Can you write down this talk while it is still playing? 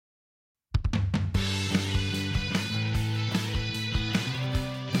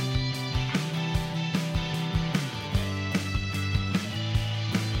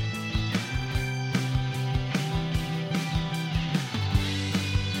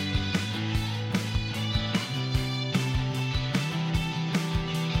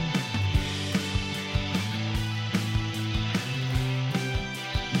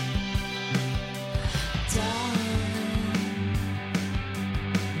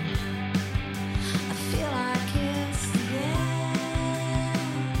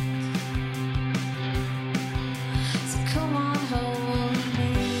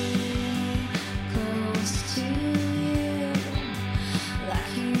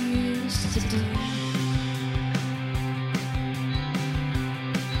to do.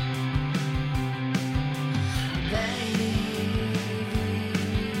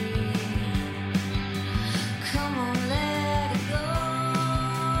 Come on, let it go.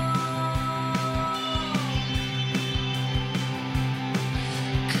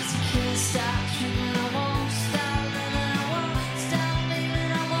 'Cause you can't stop dreaming, I won't stop living, I won't stop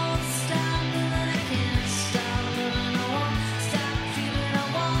living, I won't stop living, I can't stop living, I won't stop dreaming, I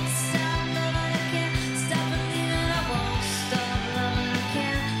won't stop living, I can't stop believing, I won't stop loving, I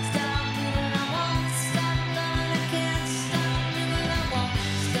can't stop living, I won't stop loving, I can't stop living, I won't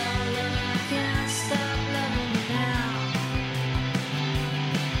stop living, I can't stop loving you now.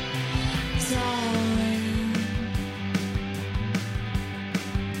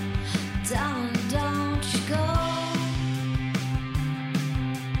 Darling, don't you go.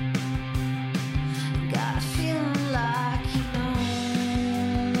 Got a feeling like you know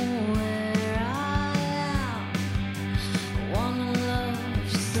where I am. I wanna love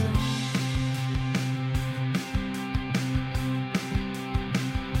you so.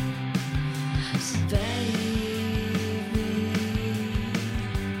 So baby,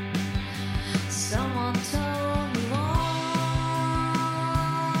 someone told me once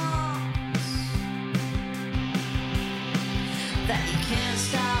that you can't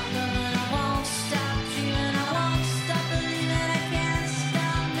stop loving, I won't stop dreaming, I won't stop believing, I can't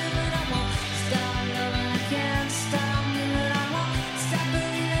stop living, I won't stop loving, I can't stop moving, I won't stop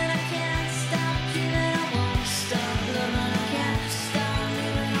believing, I can't stop dreaming, I won't stop loving, I can't stop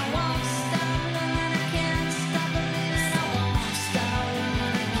moving, I won't stop loving, I can't stop believing, I won't stop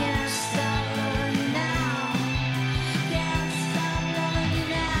loving, I can't stop loving you now. Can't stop loving you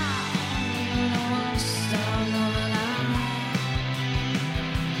now. I won't stop loving you.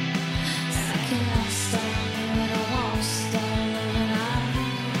 I can't stop living, I won't stop living,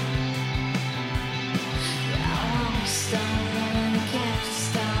 yeah, I won't stop living, I can't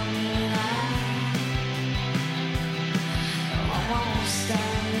stop living, I won't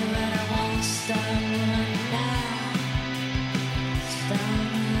stop living, I won't stop living now. Stop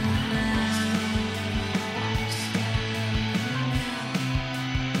living now.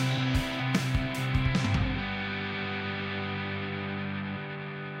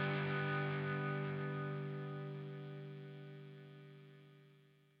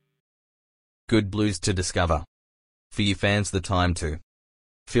 Good blues to discover. For you fans, the time to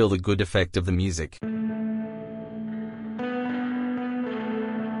feel the good effect of the music.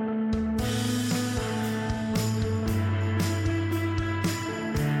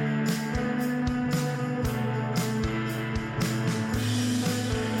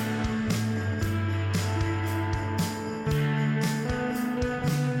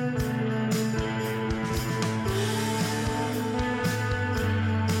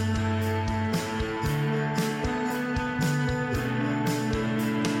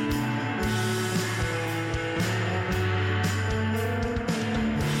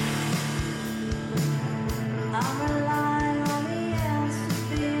 I'm relying on the answers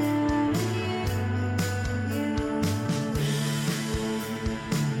being you.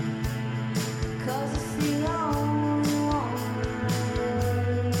 'Cause it's the only one.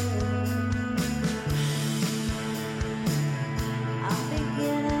 I'm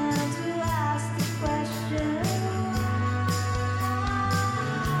beginning to ask the question,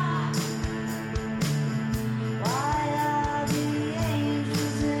 why are the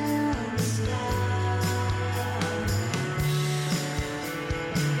angels in the sky?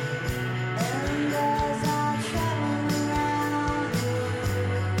 And as I travel around,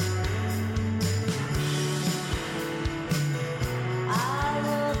 I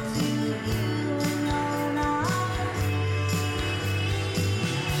look to you and know not me.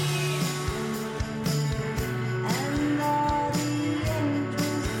 And all the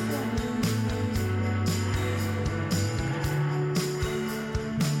angels sing.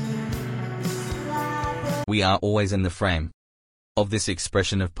 Like We are always in the frame of this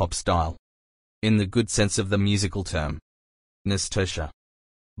expression of pop style, in the good sense of the musical term. Nostalgia.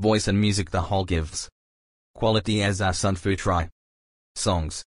 Voice and music the whole gives. Quality as our Sun Fu try.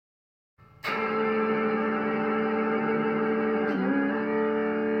 Songs.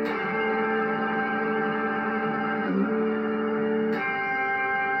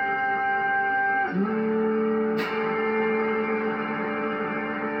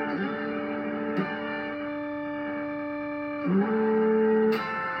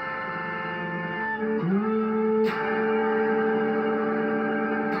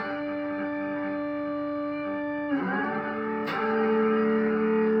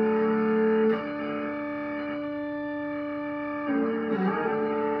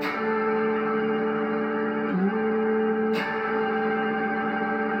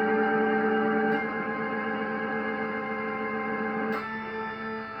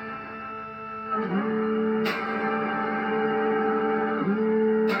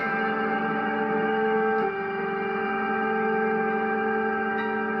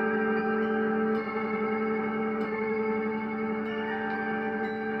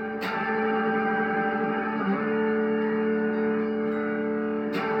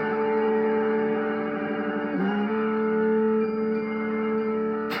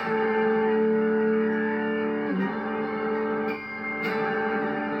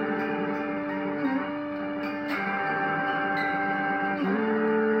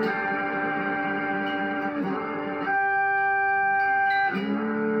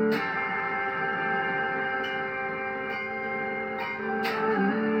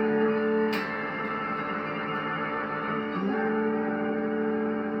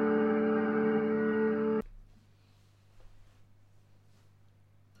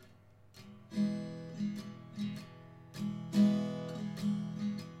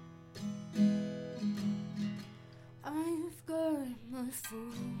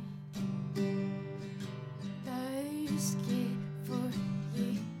 Those care for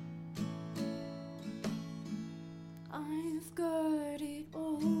you. I've got it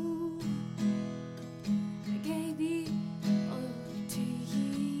all. I gave it all to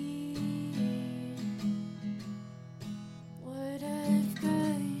you. What I've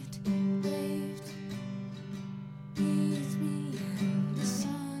got left is me and the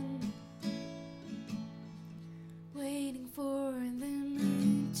sun, waiting for the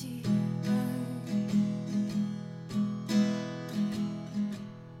moon to run.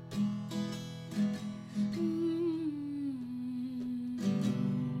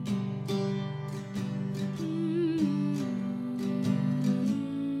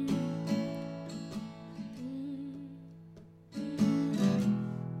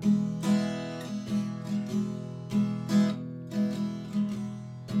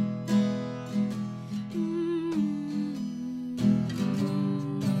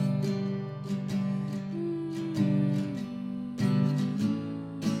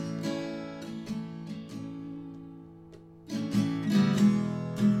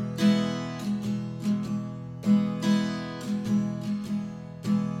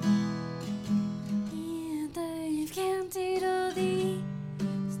 And I've counted all the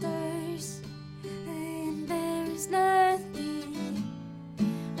stars, and there's nothing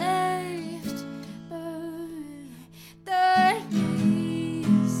left but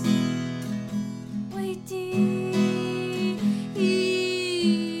darkness waiting.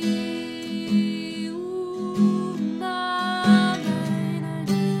 Ooh, my mind,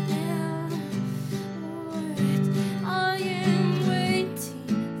 now what I am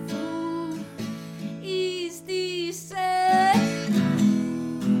waiting for is the sad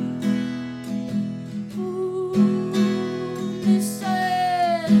ooh, the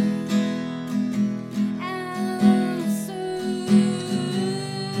sad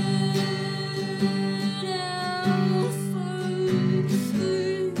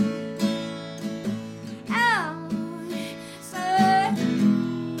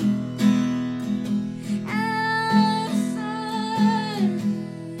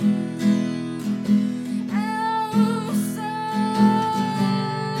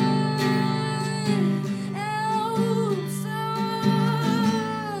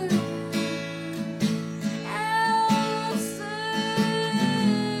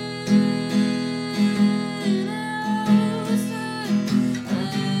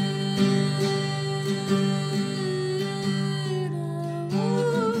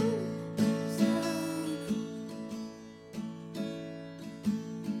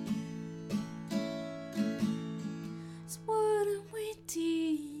It's what I'm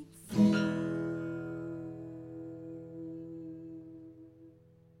waiting for.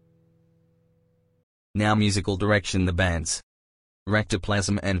 Now musical direction. The bands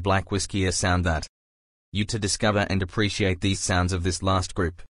RECTOPLASM and Black Whiskey are sound that you to discover and appreciate these sounds of this last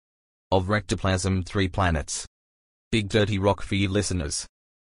group of RECTOPLASM 3 planets. Big dirty rock for you listeners.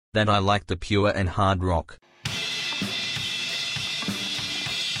 That I like the pure and hard rock.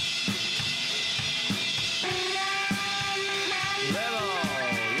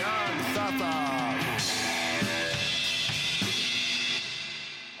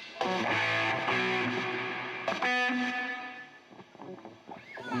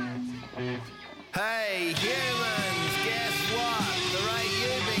 Hey humans, guess what? The rate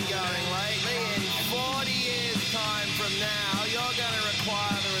you've been going lately, in 40 years time from now, you're going to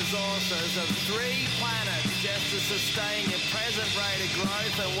require the resources of 3 planets just to sustain your present rate of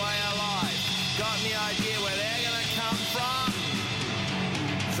growth and way of life. Got any idea where they're going to come from?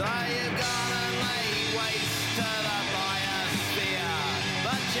 So you've gone and laid waste to the biosphere,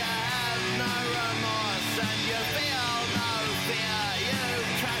 but you have no remorse and you feel no fear.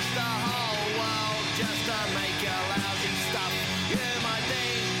 You've trashed the whole world just to make your lousy stuff. You might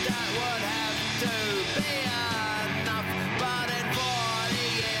think that would have to be enough, but in 40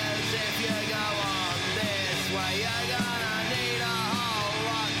 years if you go on this way, you're gonna need a whole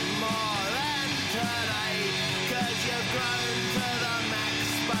lot more than today, 'cause you've grown to the max,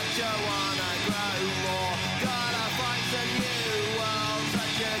 but you wanna grow more.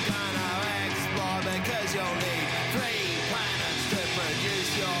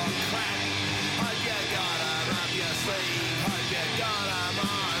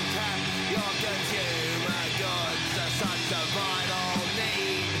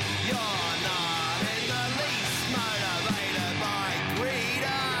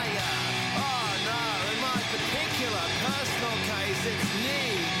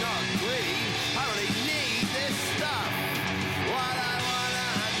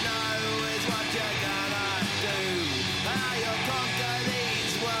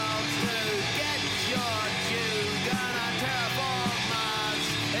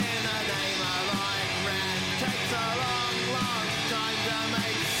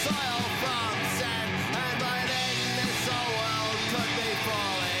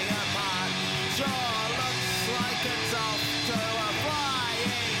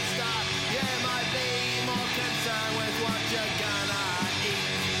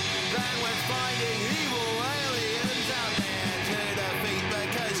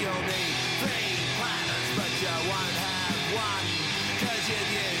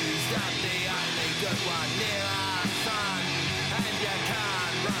 are near our sun, and you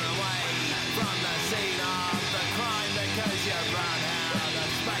can't run away from the scene of the crime because you run out of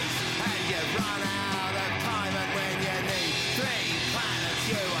space and you run out of time, and when you need 3 planets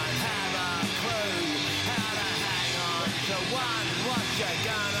you won't have a clue how to hang on to one. What you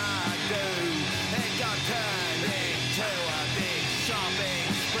gonna do? It got turned into a big shopping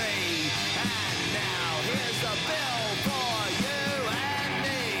spree, and now here's the bill for you and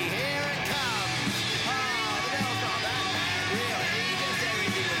me. Here it comes. Oh,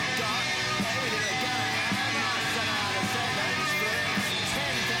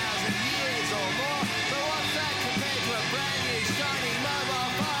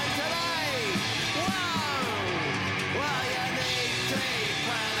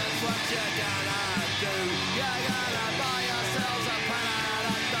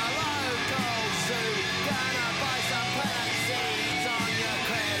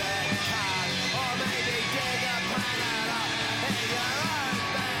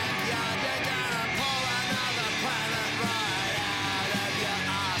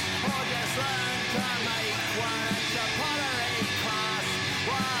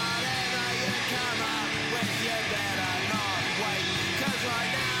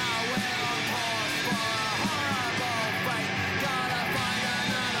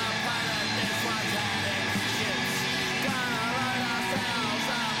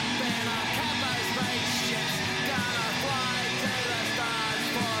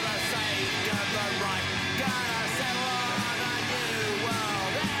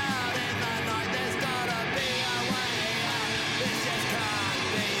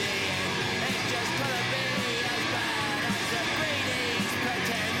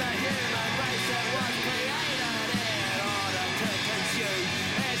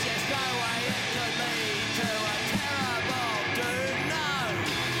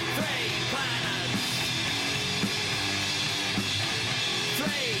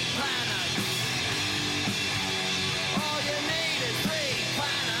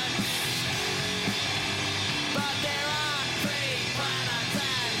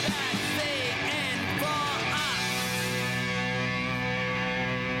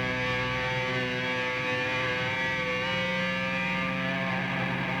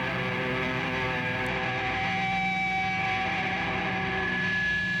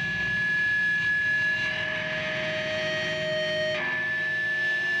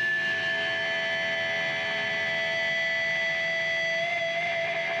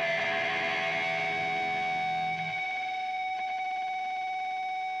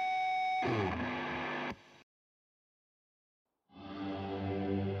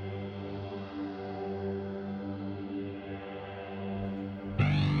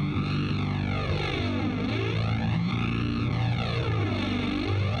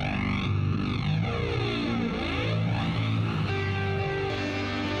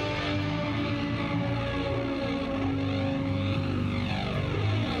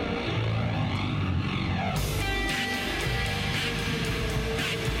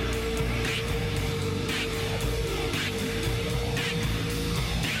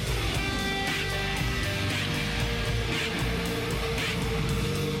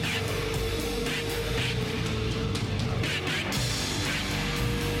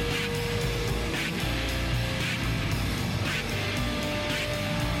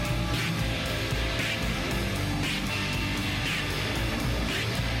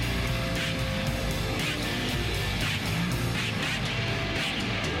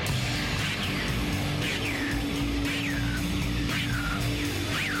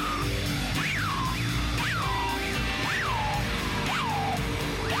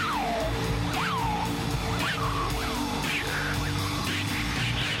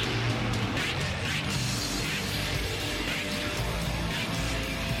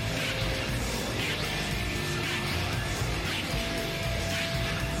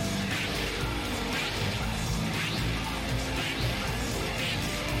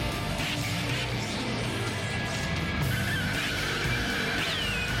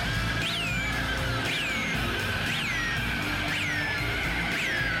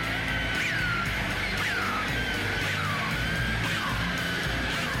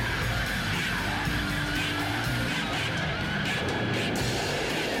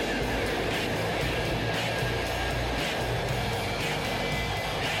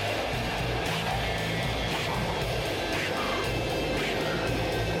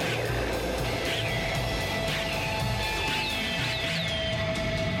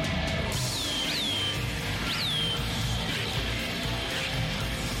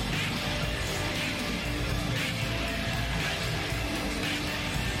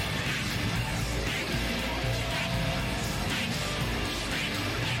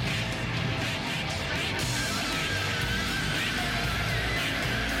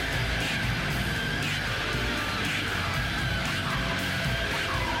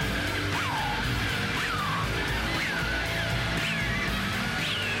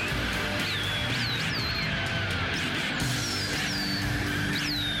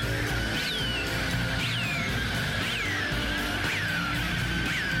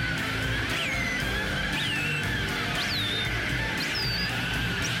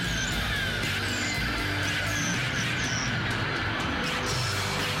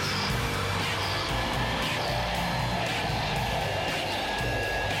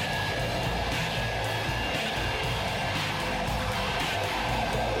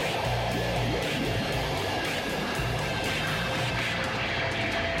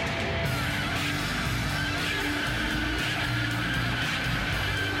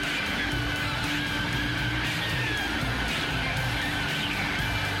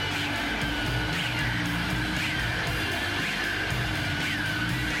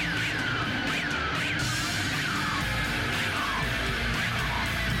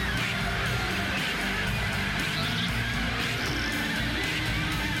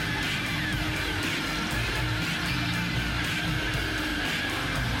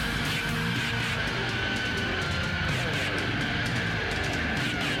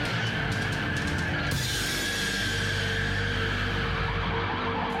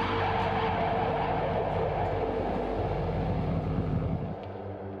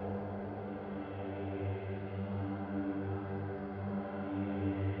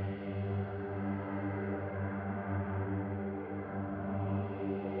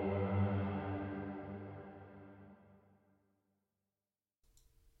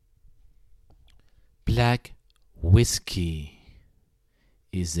 Black Whiskey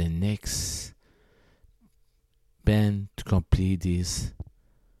is the next band to complete this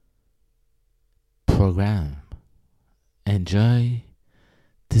program. Enjoy,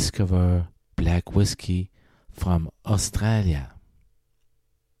 discover Black Whiskey from Australia.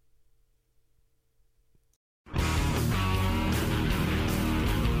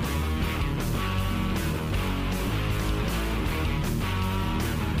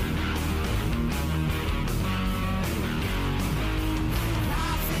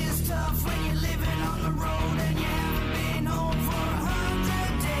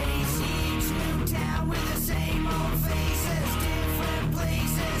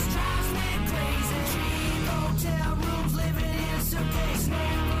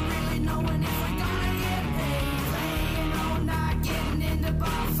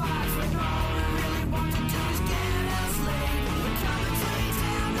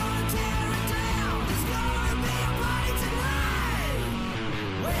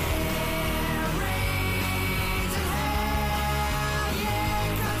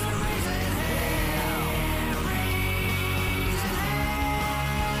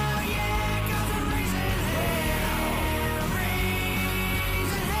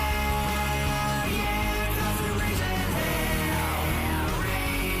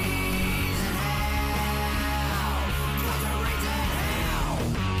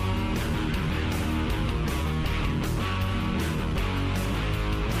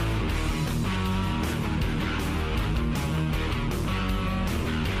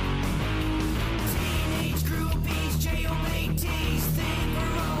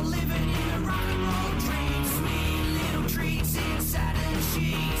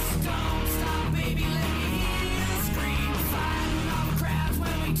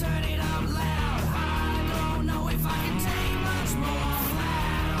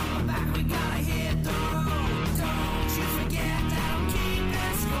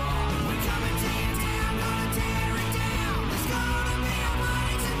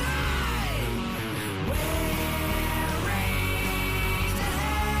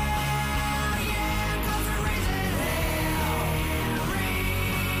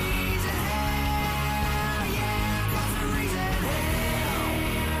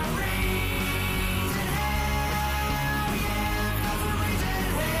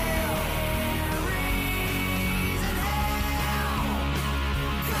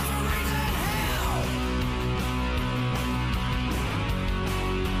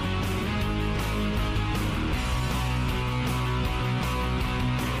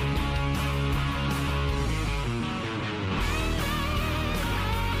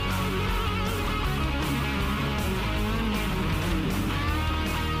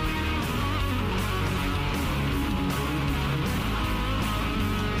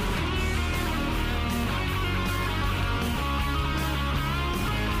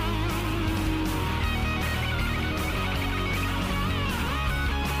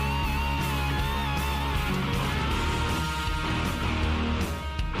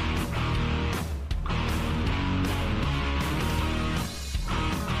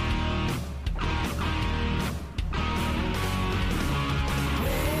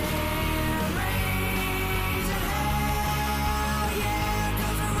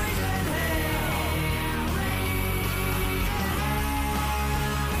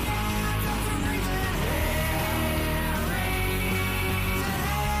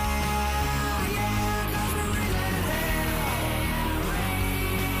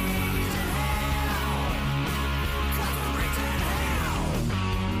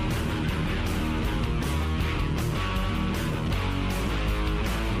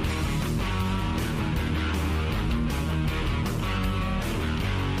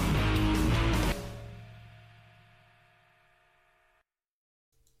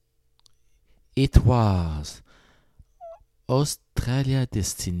 It was Australia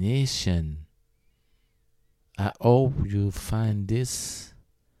destination. I hope you find this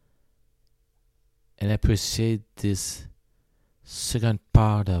and appreciate this second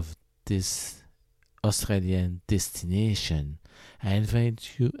part of this Australian destination. I invite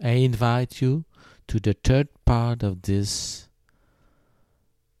you to the third part of this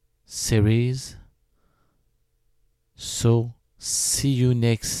series. So see you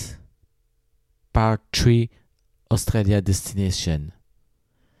next part 3 Australia destination.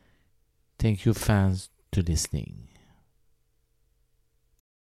 Thank you fans to listening.